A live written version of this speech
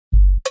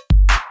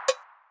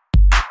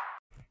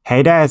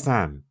Hey there,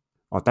 Sam!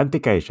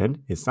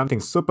 Authentication is something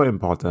super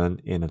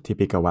important in a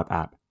typical web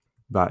app,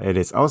 but it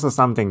is also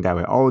something that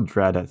we all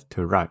dreaded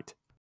to write.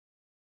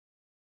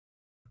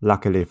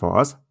 Luckily for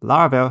us,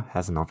 Laravel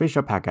has an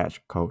official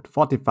package called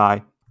Fortify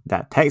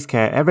that takes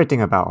care of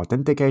everything about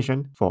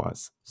authentication for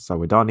us, so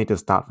we don't need to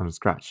start from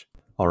scratch.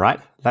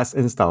 Alright, let's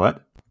install it.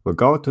 We'll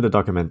go to the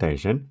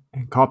documentation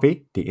and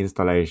copy the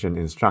installation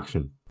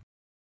instruction.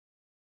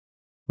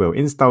 We'll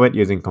install it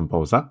using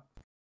Composer.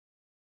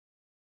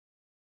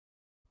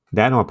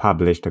 Then we'll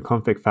publish the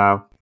config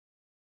file.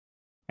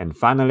 And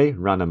finally,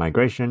 run a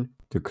migration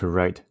to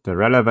create the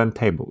relevant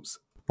tables.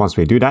 Once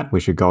we do that, we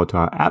should go to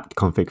our app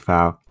config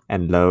file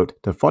and load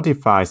the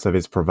Fortify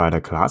service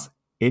provider class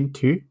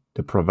into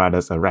the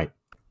providers array.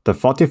 The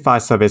Fortify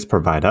service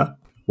provider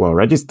will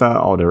register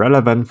all the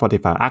relevant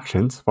Fortify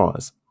actions for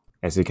us.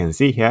 As you can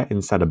see here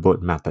inside the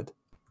boot method,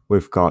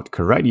 we've got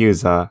create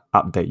user,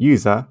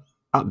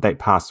 update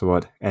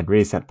password, and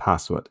reset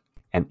password.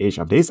 And each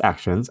of these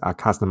actions are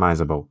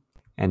customizable.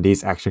 And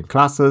these action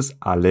classes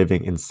are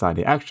living inside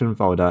the action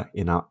folder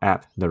in our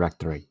app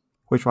directory,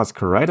 which was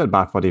created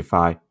by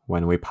Fortify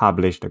when we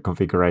published the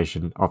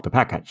configuration of the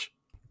package.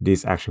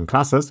 These action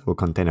classes will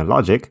contain a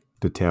logic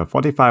to tell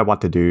Fortify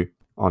what to do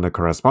on the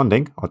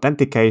corresponding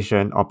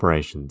authentication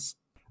operations.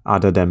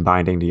 Other than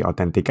binding the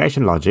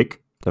authentication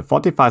logic, the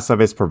Fortify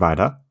service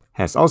provider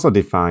has also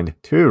defined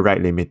two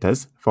rate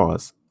limiters for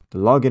us. The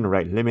login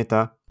rate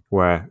limiter,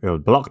 where it will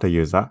block the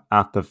user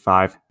after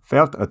 5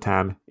 failed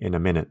attempts in a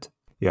minute.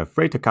 You are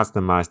free to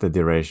customize the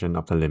duration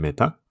of the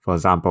limiter. For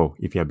example,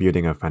 if you are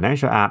building a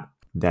financial app,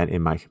 then it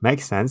might make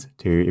sense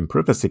to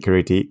improve the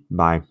security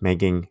by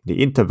making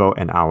the interval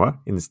an hour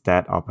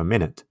instead of a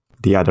minute.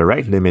 The other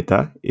rate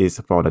limiter is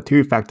for the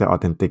two-factor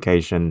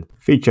authentication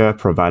feature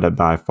provided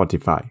by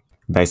Fortify.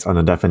 Based on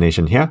the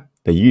definition here,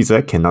 the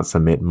user cannot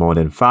submit more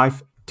than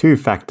 5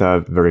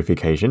 two-factor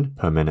verification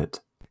per minute.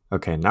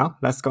 Okay, now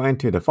let's go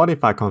into the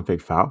Fortify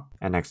config file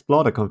and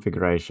explore the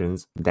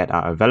configurations that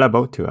are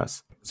available to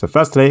us. So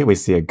firstly, we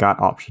see a guard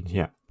option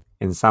here.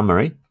 In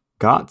summary,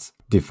 guards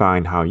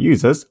define how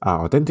users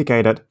are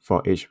authenticated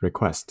for each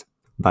request.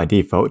 By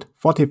default,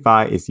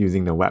 Fortify is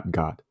using the web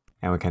guard,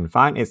 and we can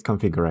find its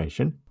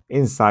configuration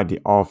inside the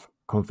auth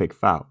config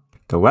file.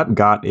 The web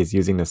guard is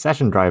using the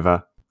session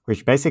driver,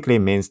 which basically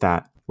means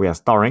that we are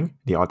storing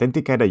the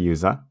authenticated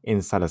user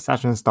inside the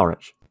session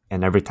storage.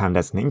 And every time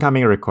there's an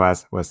incoming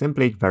request, we'll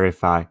simply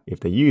verify if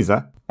the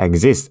user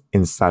exists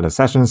inside the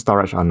session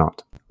storage or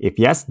not. If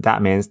yes,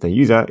 that means the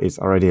user is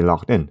already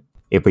logged in.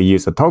 If we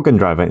use a token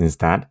driver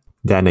instead,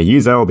 then the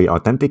user will be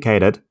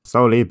authenticated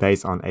solely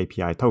based on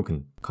API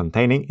token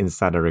containing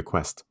inside the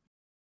request.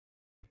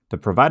 The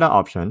provider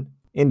option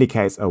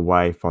indicates a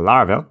way for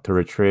Laravel to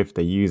retrieve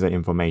the user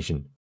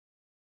information.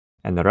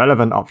 And the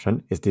relevant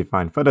option is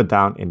defined further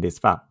down in this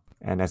file.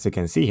 And as you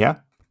can see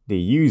here, the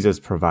user's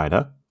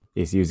provider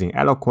is using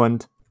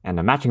Eloquent, and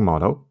the matching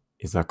model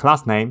is a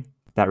class name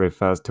that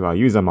refers to our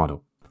user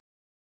model.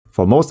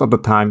 For most of the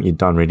time, you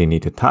don't really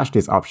need to touch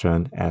this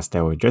option as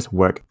they will just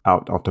work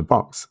out of the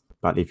box.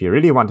 But if you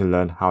really want to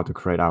learn how to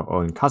create our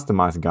own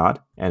customized guard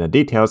and the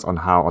details on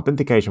how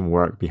authentication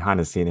works behind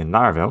the scene in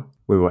Laravel,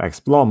 we will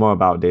explore more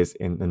about this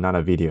in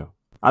another video.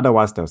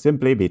 Otherwise, there'll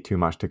simply be too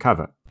much to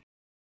cover.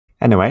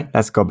 Anyway,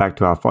 let's go back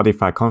to our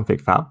Fortify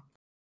config file.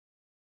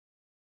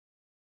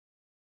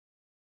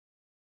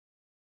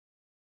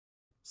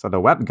 So the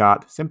web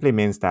guard simply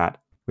means that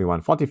we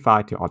want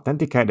Fortify to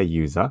authenticate the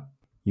user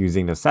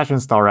using the session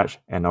storage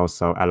and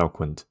also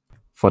Eloquent.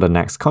 For the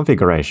next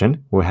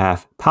configuration, we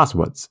have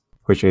passwords,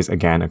 which is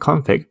again a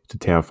config to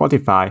tell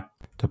Fortify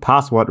the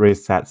password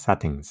reset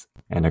settings,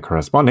 and the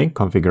corresponding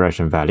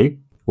configuration value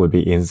will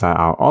be inside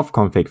our auth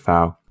config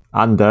file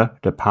under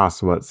the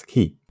passwords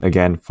key.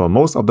 Again, for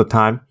most of the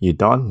time, you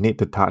don't need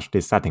to touch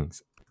these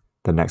settings.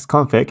 The next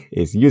config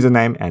is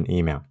username and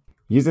email.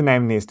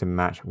 Username needs to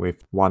match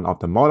with one of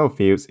the model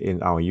fields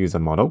in our user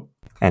model,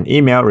 and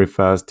email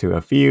refers to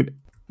a field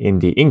in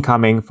the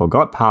incoming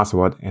forgot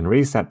password and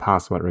reset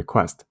password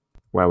request,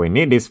 where we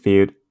need this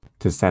field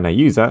to send a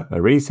user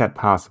a reset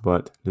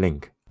password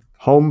link.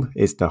 Home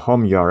is the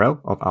home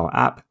URL of our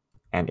app,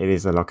 and it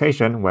is a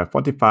location where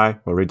Fortify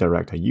will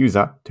redirect a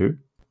user to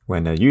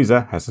when the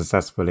user has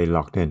successfully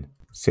logged in.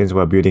 Since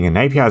we're building an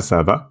API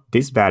server,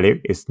 this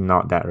value is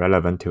not that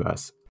relevant to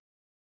us.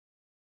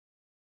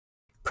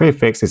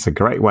 Prefix is a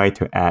great way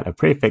to add a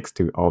prefix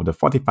to all the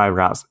Fortify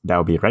routes that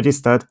will be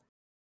registered.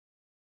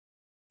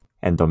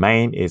 And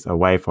domain is a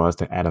way for us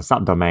to add a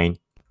subdomain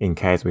in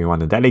case we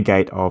want to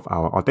delegate of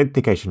our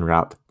authentication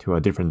route to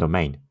a different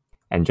domain.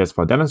 And just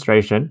for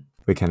demonstration,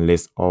 we can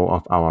list all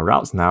of our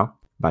routes now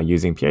by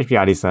using PHP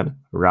Artisan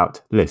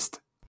route list.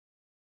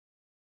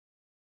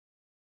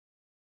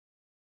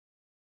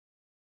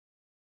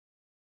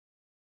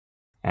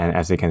 And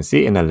as you can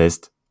see in the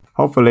list,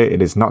 hopefully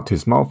it is not too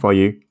small for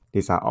you.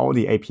 These are all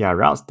the API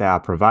routes that are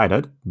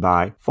provided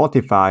by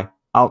Fortify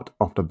out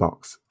of the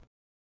box.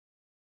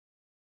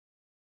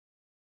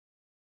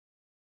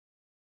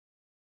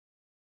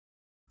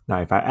 Now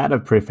if I add a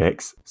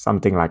prefix,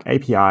 something like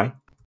API,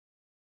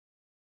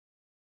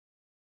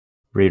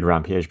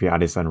 rerun PHP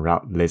Artisan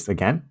route list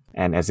again,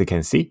 and as you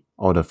can see,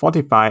 all the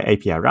Fortify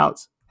API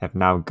routes have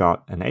now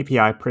got an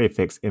API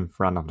prefix in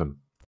front of them.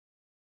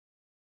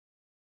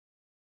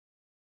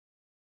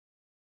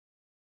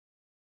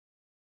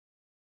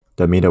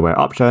 The middleware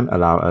option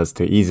allows us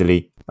to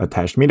easily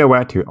attach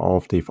middleware to all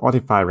of the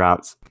Fortify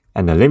routes,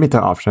 and the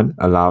limiter option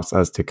allows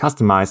us to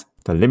customize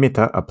the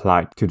limiter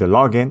applied to the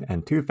login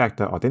and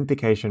two-factor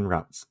authentication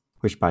routes,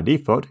 which by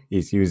default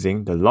is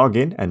using the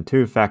login and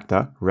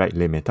two-factor rate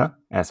limiter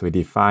as we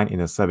define in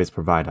the service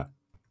provider.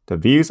 The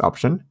views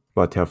option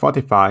will tell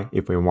Fortify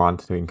if we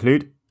want to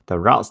include the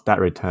routes that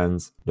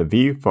returns the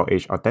view for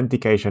each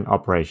authentication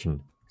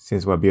operation.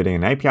 Since we're building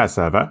an API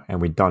server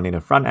and we don't need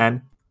a front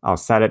end, I'll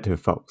set it to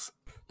false.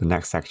 The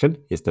next section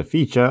is the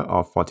feature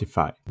of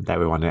Fortify that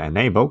we want to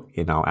enable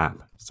in our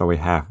app. So we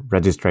have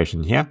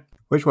registration here,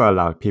 which will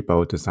allow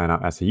people to sign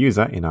up as a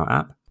user in our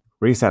app.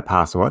 Reset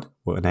password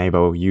will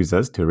enable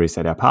users to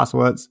reset their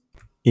passwords.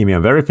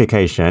 Email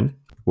verification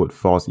would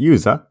force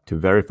user to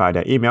verify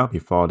their email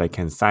before they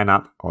can sign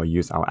up or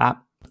use our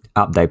app.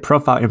 Update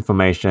profile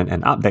information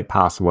and update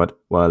password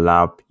will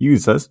allow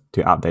users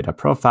to update their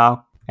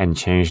profile and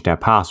change their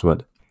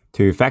password.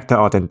 Two-factor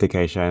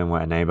authentication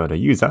will enable the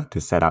user to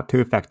set up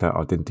two-factor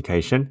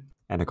authentication,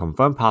 and the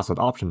confirm password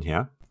option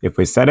here, if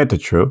we set it to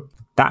true,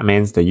 that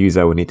means the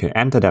user will need to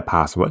enter their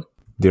password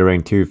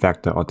during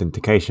two-factor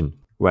authentication,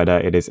 whether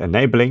it is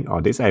enabling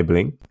or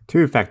disabling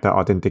two-factor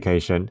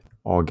authentication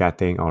or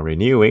getting or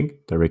renewing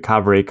the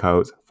recovery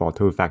codes for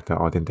two-factor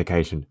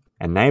authentication.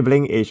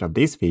 Enabling each of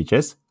these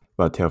features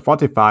will tell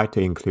Fortify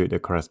to include the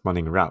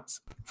corresponding routes.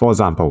 For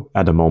example,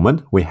 at the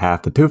moment, we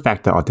have the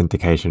two-factor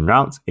authentication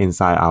routes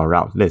inside our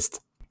route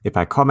list. If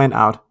I comment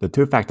out the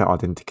two-factor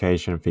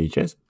authentication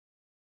features,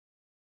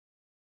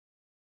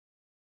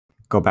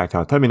 go back to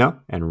our terminal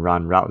and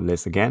run route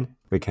list again,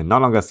 we can no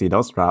longer see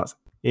those routes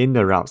in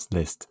the routes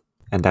list.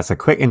 And that's a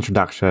quick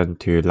introduction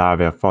to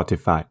Laravel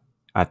Fortify.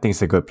 I think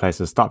it's a good place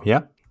to stop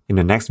here. In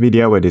the next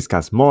video, we'll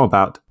discuss more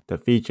about the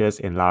features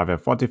in Laravel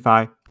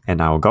Fortify,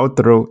 and I'll go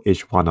through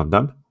each one of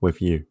them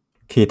with you.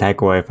 Key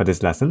takeaway for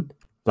this lesson: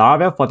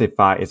 Laravel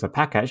Fortify is a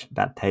package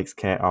that takes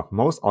care of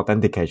most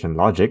authentication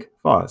logic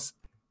for us.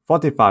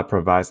 Fortify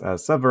provides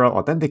us several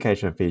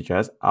authentication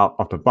features out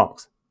of the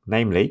box,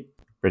 namely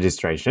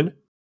registration,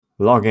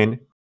 login,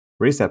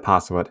 reset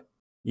password,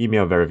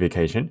 email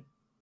verification,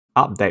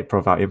 update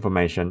profile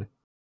information,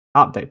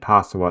 update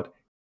password,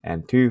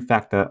 and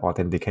two-factor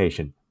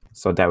authentication,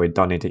 so that we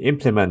don't need to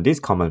implement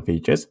these common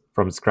features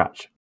from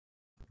scratch.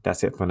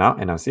 That's it for now,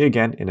 and I'll see you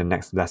again in the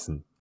next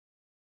lesson.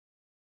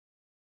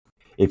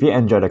 If you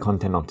enjoyed the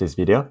content of this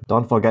video,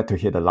 don't forget to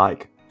hit the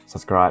like,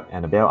 subscribe,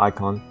 and the bell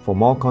icon for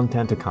more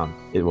content to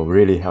come. It will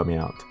really help me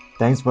out.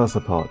 Thanks for the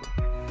support.